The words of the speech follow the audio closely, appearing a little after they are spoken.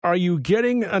are you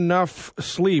getting enough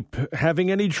sleep? Having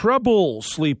any trouble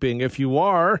sleeping? If you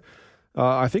are,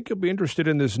 I think you'll be interested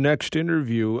in this next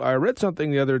interview. I read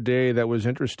something the other day that was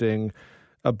interesting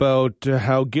about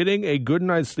how getting a good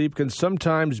night's sleep can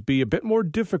sometimes be a bit more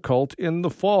difficult in the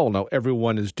fall. Now,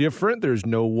 everyone is different. There's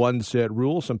no one set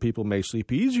rule. Some people may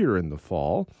sleep easier in the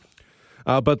fall.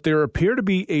 But there appear to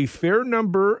be a fair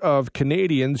number of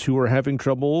Canadians who are having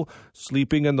trouble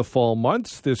sleeping in the fall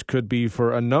months. This could be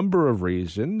for a number of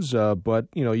reasons, but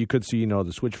you could see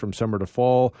the switch from summer to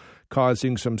fall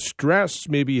causing some stress.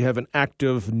 Maybe you have an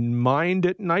active mind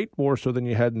at night more so than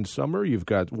you had in summer. You've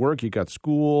got work, you've got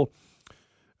school.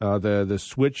 The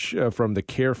switch from the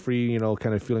carefree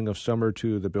kind of feeling of summer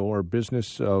to the more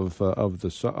business of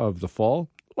the fall.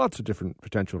 Lots of different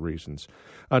potential reasons.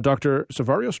 Dr.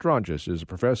 Saverio is a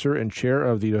professor and chair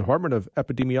of the Department of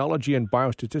Epidemiology and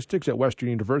Biostatistics at Western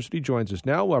University. Joins us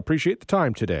now. Appreciate the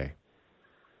time today.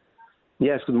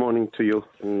 Yes, good morning to you.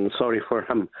 Sorry for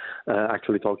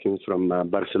actually talking from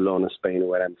Barcelona, Spain,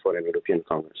 where I'm for an European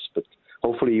Congress. But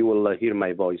hopefully you will hear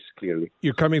my voice clearly.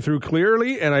 You're coming through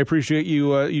clearly, and I appreciate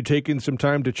you taking some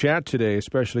time to chat today,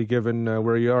 especially given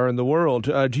where you are in the world.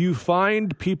 Do you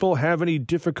find people have any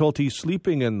difficulty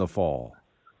sleeping in the fall?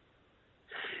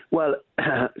 Well,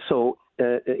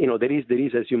 there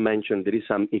is, as you mentioned, there is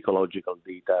some ecological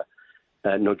data,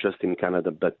 not just in Canada,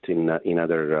 but in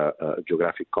other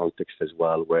geographic contexts as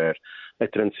well, where a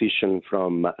transition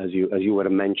from, as you were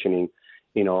mentioning,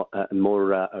 a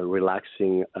more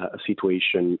relaxing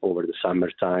situation over the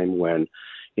summertime when,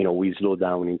 we slow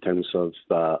down in terms of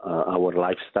our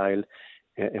lifestyle,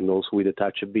 and also we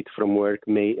detach a bit from work,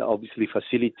 may obviously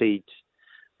facilitate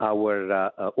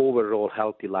our overall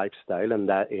healthy lifestyle, and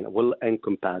that will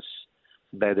encompass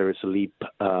better sleep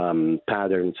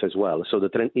patterns as well. So the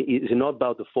trend is not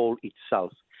about the fall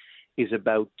itself; it's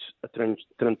about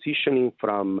transitioning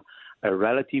from a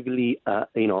relatively,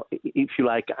 if you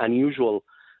like, unusual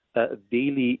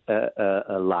daily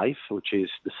life, which is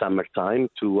the summertime,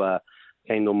 to a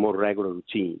kind of more regular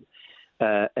routine.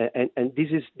 And this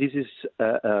is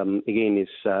again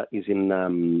is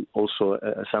in also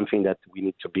something that we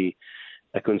need to be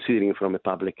considering from a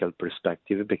public health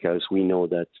perspective, because we know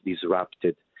that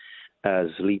disrupted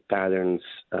sleep patterns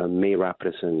may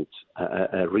represent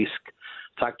a risk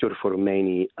factor for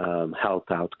many health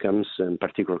outcomes, in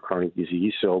particular chronic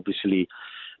disease. So obviously,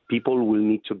 people will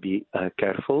need to be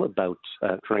careful about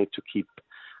trying to keep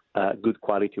good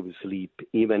quality of sleep,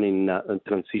 even in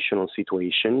transitional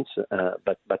situations.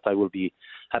 But I will be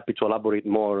happy to elaborate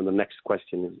more on the next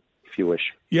question if you wish.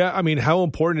 Yeah, I mean, how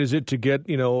important is it to get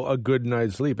a good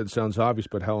night's sleep? It sounds obvious,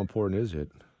 but how important is it?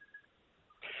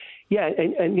 Yeah,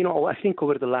 and I think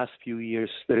over the last few years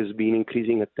there has been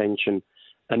increasing attention,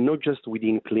 and not just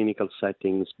within clinical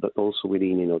settings, but also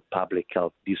within public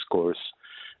health discourse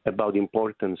about the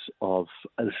importance of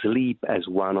sleep as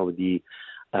one of the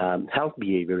health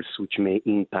behaviors which may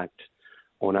impact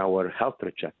on our health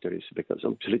trajectories. Because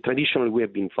traditionally we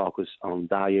have been focused on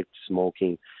diet,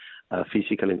 smoking,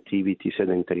 physical activity,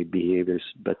 sedentary behaviors.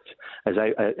 But as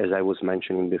I was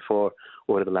mentioning before,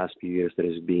 over the last few years there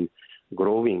has been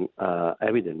growing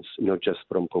evidence, not just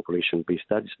from population-based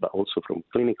studies, but also from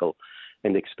clinical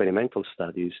and experimental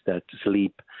studies, that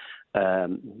sleep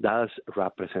does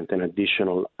represent an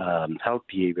additional health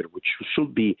behavior which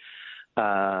should be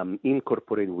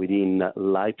incorporated within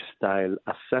lifestyle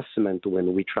assessment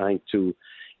when we're trying to,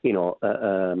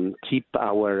 keep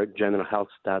our general health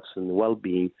status and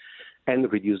well-being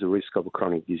and reduce the risk of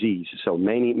chronic disease. So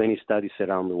many studies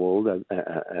around the world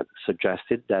have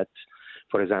suggested that,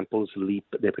 for example, sleep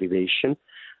deprivation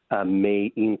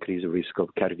may increase the risk of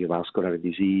cardiovascular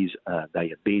disease,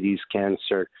 diabetes,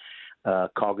 cancer,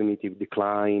 cognitive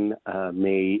decline,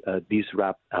 may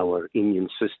disrupt our immune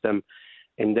system.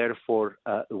 And therefore,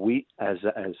 we as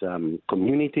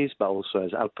communities, but also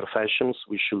as health professionals,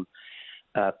 we should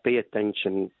pay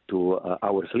attention to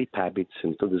our sleep habits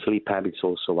and to the sleep habits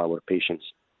also of our patients.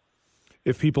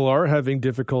 If people are having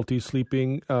difficulty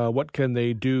sleeping, what can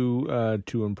they do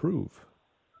to improve?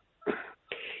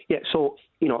 Yeah, so,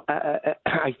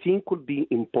 I think it would be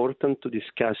important to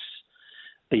discuss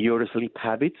your sleep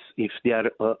habits if they are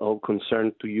of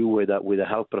concern to you with a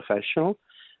health professional.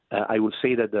 I would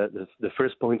say that the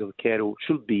first point of care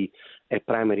should be a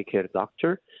primary care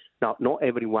doctor. Now, not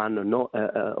everyone, not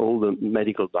all the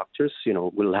medical doctors,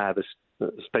 will have a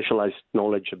specialized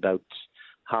knowledge about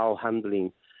how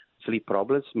handling sleep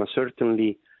problems, but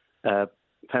certainly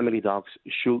family docs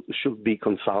should be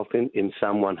consulting if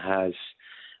someone has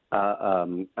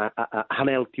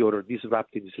unhealthy or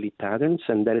disrupted sleep patterns,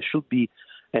 and there should be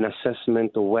an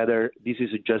assessment of whether this is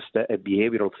just a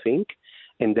behavioral thing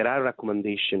And there are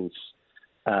recommendations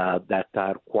that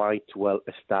are quite well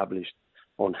established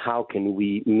on how can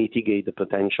we mitigate the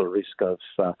potential risk of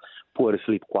poor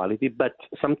sleep quality. But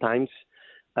sometimes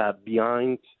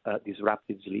behind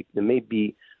disrupted sleep, there may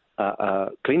be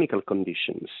clinical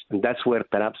conditions. And that's where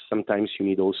perhaps sometimes you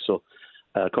need also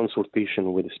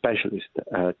consultation with a specialist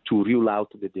to rule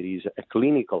out that there is a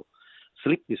clinical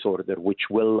sleep disorder, which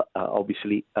will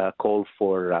obviously call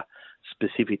for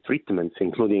specific treatments,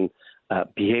 including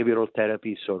behavioral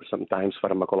therapies or sometimes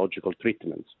pharmacological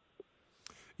treatments.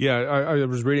 Yeah, I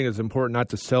was reading it's important not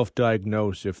to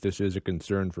self-diagnose if this is a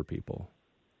concern for people.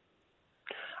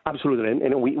 Absolutely.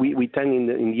 And we tend,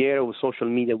 in the era of social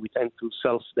media, we tend to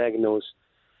self-diagnose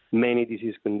many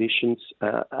disease conditions.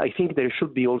 I think there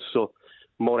should be also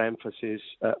more emphasis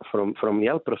from the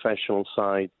health professional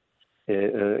side,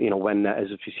 when as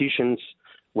physicians,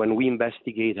 when we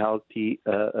investigate healthy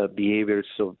behaviors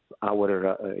of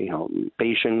our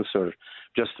patients or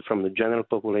just from the general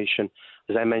population,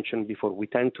 as I mentioned before, we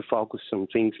tend to focus on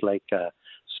things like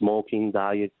smoking,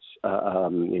 diets,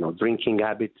 drinking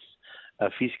habits,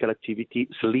 physical activity.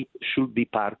 Sleep should be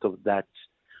part of that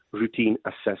routine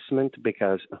assessment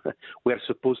because we are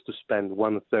supposed to spend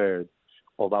 1/3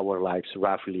 of our lives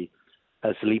roughly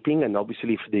sleeping, and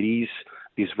obviously if there is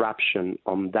disruption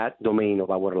on that domain of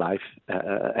our life,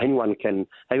 everyone can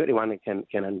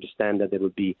understand that there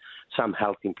will be some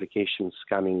health implications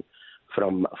coming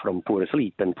from poor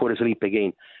sleep. And poor sleep,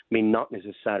 again, may not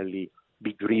necessarily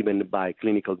be driven by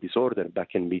clinical disorder, but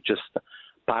can be just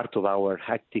part of our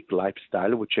hectic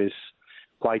lifestyle, which is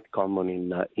quite common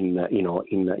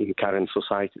in current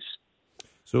societies.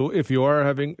 So if you are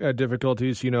having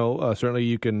difficulties, certainly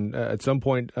you can at some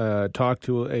point talk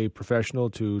to a professional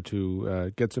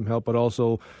to get some help, but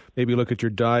also maybe look at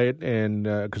your diet, and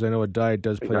because I know a diet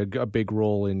does play a big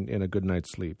role in a good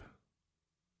night's sleep.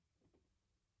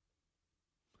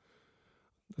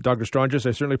 Dr. Strongis,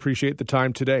 I certainly appreciate the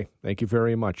time today. Thank you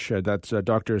very much. That's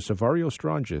Dr. Saverio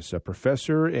Strongis, a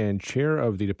professor and chair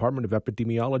of the Department of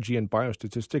Epidemiology and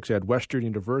Biostatistics at Western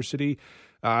University.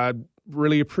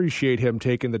 Really appreciate him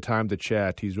taking the time to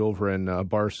chat. He's over in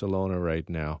Barcelona right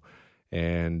now,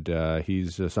 and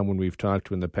he's someone we've talked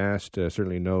to in the past,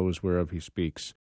 certainly knows whereof he speaks.